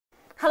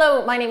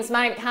Hello, my name is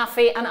Mariam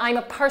Caffey and I'm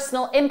a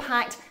personal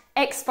impact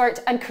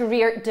expert and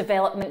career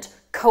development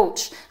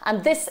coach.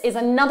 And this is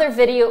another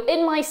video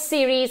in my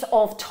series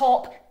of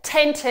top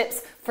 10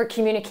 tips for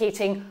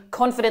communicating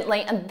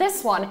confidently. And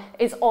this one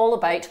is all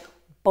about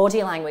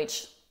body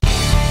language.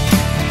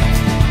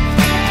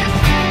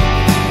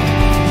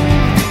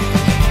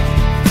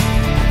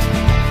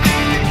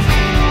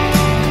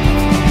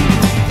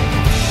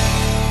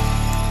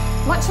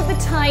 Much of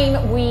the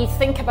time we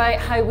think about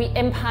how we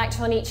impact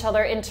on each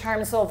other in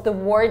terms of the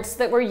words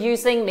that we're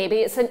using. Maybe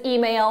it's an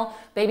email,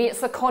 maybe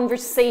it's a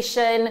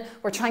conversation.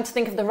 We're trying to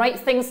think of the right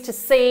things to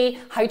say,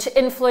 how to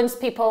influence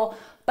people.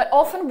 But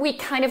often we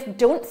kind of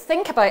don't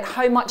think about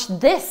how much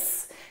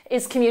this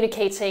is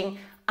communicating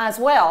as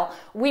well.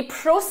 We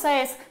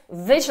process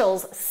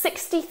visuals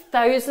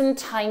 60,000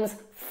 times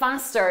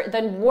faster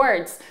than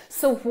words.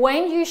 So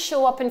when you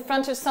show up in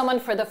front of someone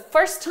for the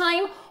first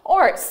time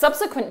or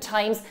subsequent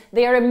times,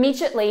 they are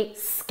immediately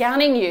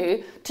scanning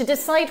you to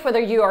decide whether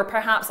you are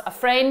perhaps a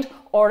friend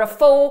or a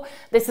foe.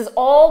 This is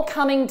all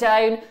coming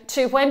down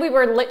to when we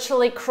were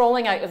literally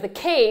crawling out of the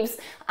caves,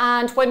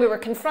 and when we were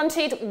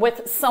confronted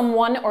with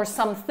someone or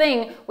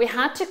something, we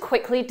had to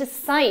quickly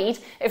decide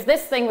if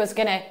this thing was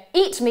going to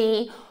eat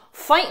me,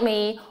 fight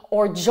me,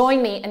 or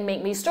join me and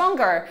make me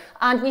stronger.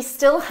 And we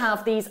still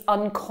have these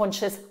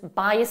unconscious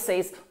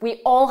biases.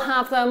 We all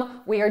have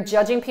them. We are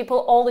judging people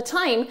all the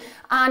time.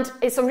 And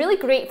it's a really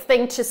great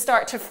thing to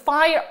start to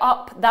fire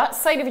up that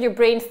side of your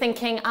brain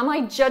thinking, am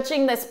I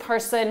judging this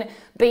person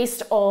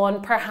based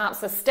on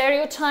perhaps a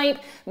stereotype?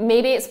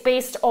 Maybe it's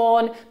based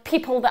on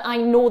people that I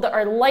know that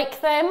are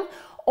like them.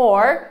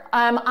 Or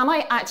am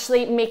I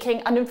actually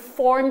making an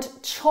informed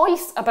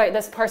choice about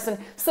this person?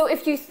 So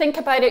if you think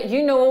about it,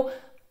 you know,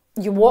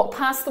 you walk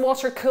past the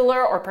water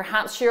cooler, or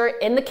perhaps you're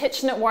in the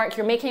kitchen at work,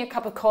 you're making a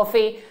cup of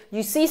coffee,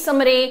 you see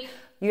somebody,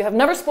 you have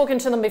never spoken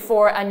to them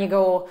before, and you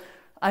go,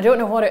 I don't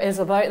know what it is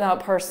about that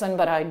person,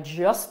 but I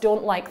just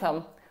don't like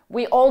them.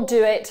 We all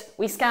do it.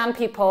 We scan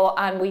people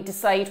and we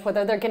decide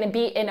whether they're going to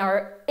be in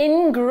our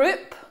in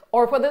group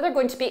or whether they're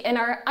going to be in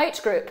our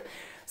out group.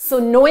 So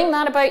knowing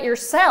that about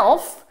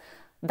yourself,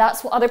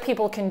 that's what other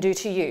people can do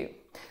to you.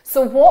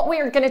 So what we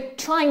are going to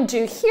try and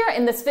do here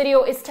in this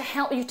video is to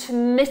help you to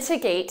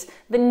mitigate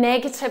the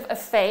negative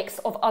effects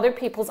of other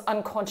people's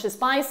unconscious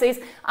biases.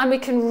 And we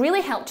can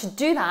really help to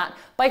do that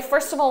by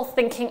first of all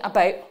thinking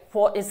about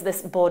what is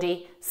this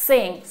body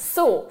saying.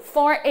 So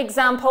for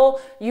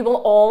example, you will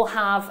all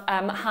have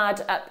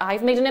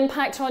I've made an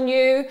impact on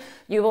you.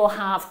 You will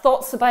have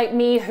thoughts about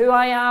me, who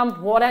I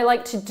am, what I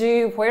like to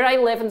do, where I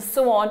live, and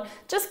so on,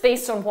 just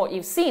based on what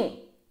you've seen.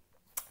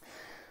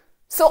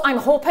 So I'm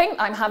hoping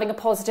I'm having a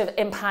positive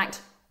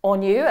impact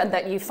on you and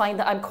that you find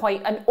that I'm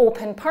quite an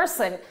open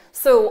person.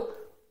 So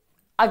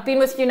I've been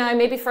with you now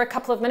maybe for a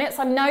couple of minutes.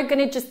 I'm now going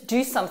to just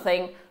do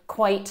something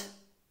quite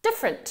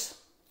different.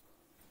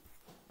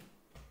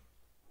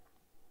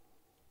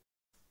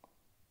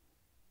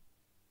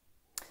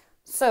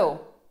 So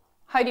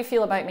how do you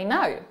feel about me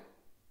now?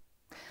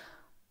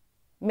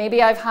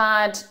 Maybe I've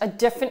had a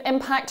different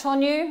impact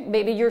on you.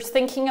 Maybe you're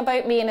thinking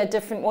about me in a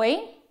different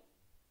way.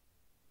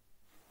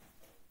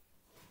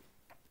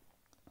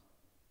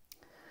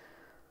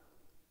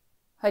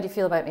 How do you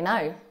feel about me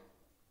now?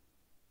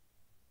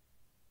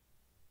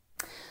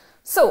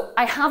 So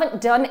I haven't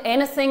done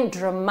anything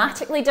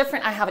dramatically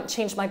different. I haven't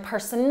changed my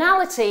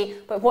personality,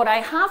 but what I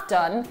have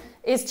done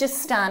is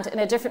just stand in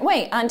a different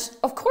way. And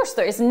of course,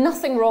 there is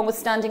nothing wrong with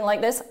standing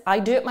like this. I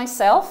do it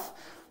myself.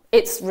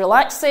 It's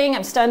relaxing.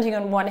 I'm standing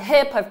on one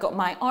hip. I've got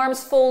my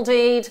arms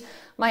folded,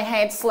 my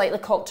head slightly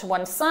cocked to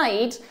one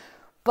side.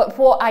 But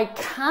what I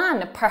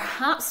can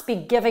perhaps be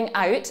giving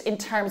out in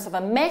terms of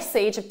a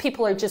message, if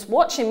people are just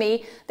watching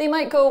me, they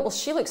might go, well,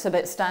 she looks a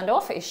bit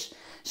standoffish.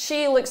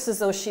 She looks as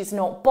though she's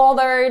not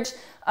bothered.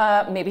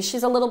 Maybe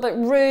she's a little bit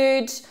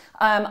rude.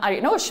 I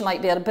don't know, she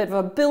might be a bit of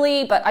a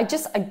bully, but I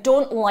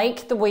don't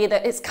like the way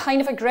that it's kind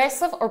of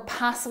aggressive or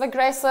passive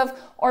aggressive,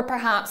 or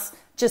perhaps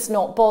just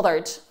not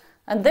bothered.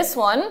 And this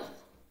one,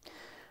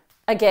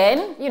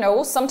 again, you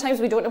know, sometimes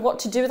we don't know what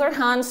to do with our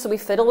hands, so we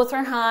fiddle with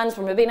our hands.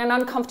 We're maybe in an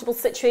uncomfortable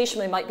situation.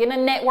 We might be in a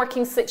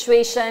networking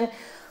situation.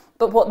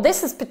 But what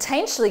this is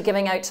potentially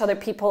giving out to other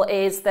people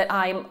is that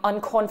I'm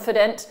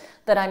unconfident,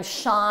 that I'm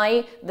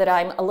shy, that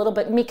I'm a little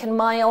bit meek and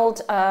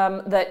mild,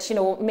 that, you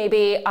know,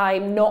 maybe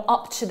I'm not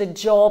up to the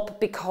job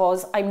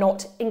because I'm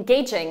not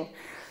engaging.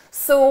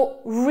 So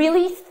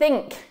really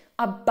think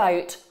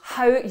about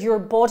how your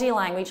body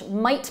language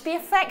might be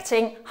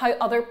affecting how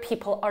other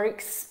people are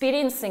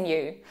experiencing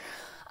you.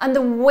 And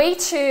the way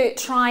to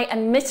try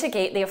and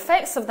mitigate the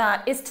effects of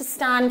that is to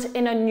stand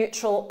in a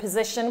neutral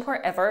position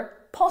wherever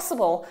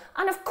possible.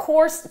 And of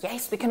course,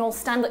 yes, we can all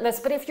stand like this,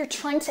 but if you're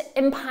trying to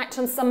impact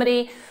on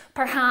somebody,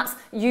 perhaps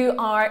you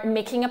are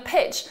making a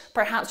pitch,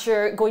 perhaps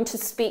you're going to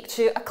speak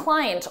to a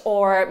client,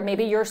 or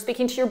maybe you're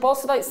speaking to your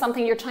boss about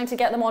something, you're trying to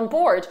get them on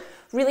board.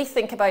 Really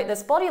think about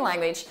this body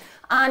language.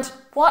 And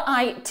what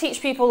I teach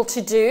people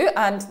to do,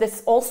 and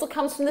this also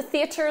comes from the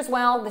theatre as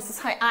well, this is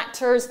how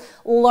actors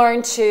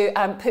learn to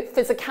put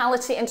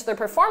physicality into their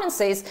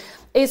performances,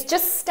 is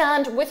just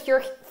stand with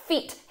your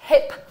feet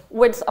hip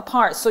width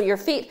apart. So your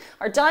feet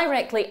are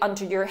directly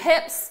under your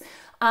hips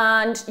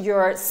and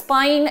your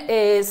spine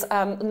is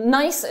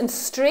nice and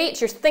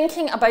straight. You're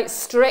thinking about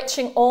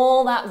stretching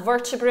all that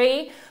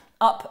vertebrae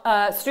up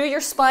through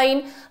your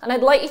spine, and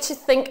I'd like you to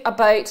think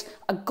about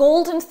a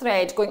golden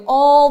thread going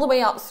all the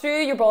way up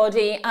through your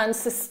body and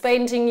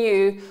suspending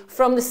you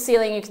from the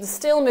ceiling. You can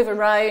still move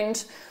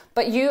around,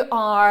 but you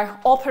are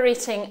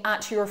operating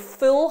at your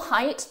full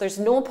height. There's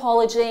no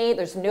apology,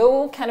 there's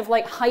no kind of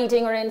like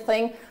hiding or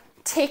anything.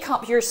 Take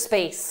up your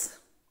space.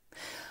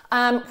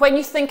 When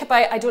you think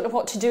about, I don't know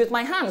what to do with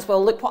my hands,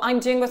 well, look what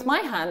I'm doing with my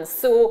hands.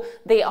 So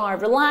they are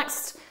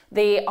relaxed,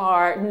 they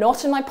are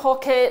not in my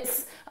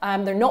pockets,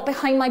 they're not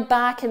behind my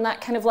back in that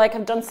kind of like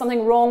I've done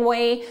something wrong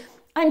way.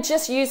 I'm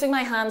just using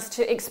my hands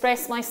to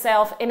express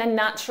myself in a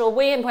natural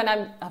way, and when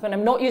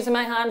I'm not using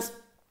my hands,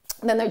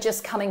 then they're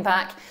just coming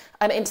back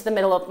into the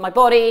middle of my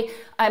body.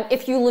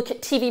 If you look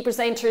at TV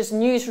presenters,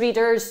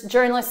 newsreaders,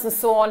 journalists and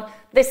so on,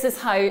 this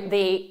is how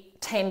they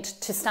tend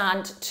to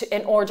stand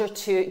in order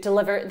to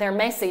deliver their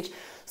message.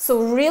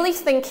 So really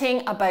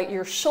thinking about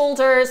your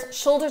shoulders.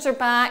 Shoulders are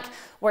back.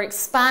 We're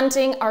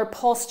expanding our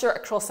posture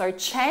across our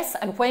chest,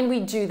 and when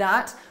we do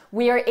that,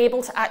 we are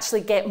able to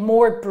actually get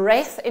more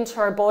breath into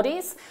our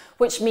bodies,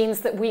 which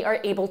means that we are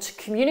able to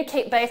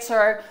communicate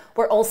better.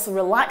 We're also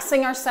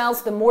relaxing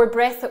ourselves. The more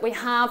breath that we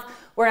have,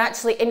 we're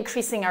actually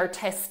increasing our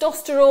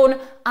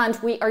testosterone, and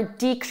we are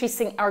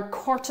decreasing our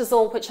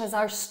cortisol, which is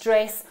our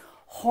stress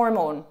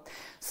hormone.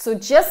 So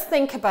just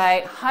think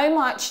about how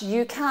much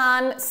you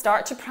can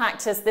start to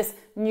practice this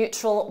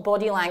neutral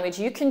body language.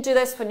 You can do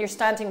this when you're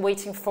standing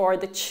waiting for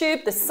the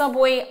tube, the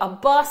subway, a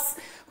bus,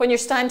 when you're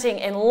standing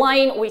in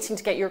line waiting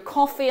to get your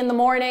coffee in the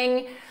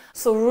morning.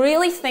 So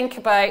really think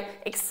about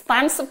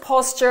expansive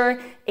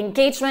posture,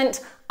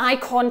 engagement, eye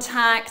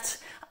contact,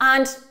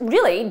 and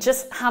really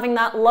just having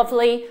that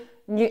lovely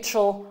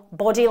neutral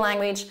body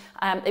language.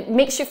 It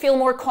makes you feel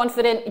more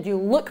confident, you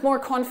look more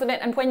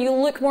confident, and when you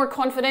look more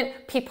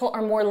confident, people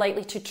are more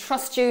likely to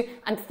trust you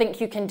and think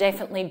you can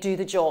definitely do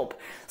the job.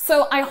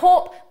 So I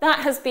hope that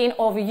has been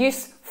of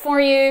use for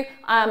you.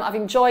 I've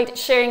enjoyed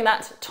sharing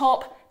that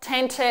top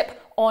 10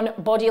 tip on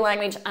body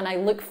language, and I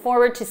look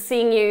forward to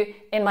seeing you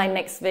in my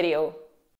next video.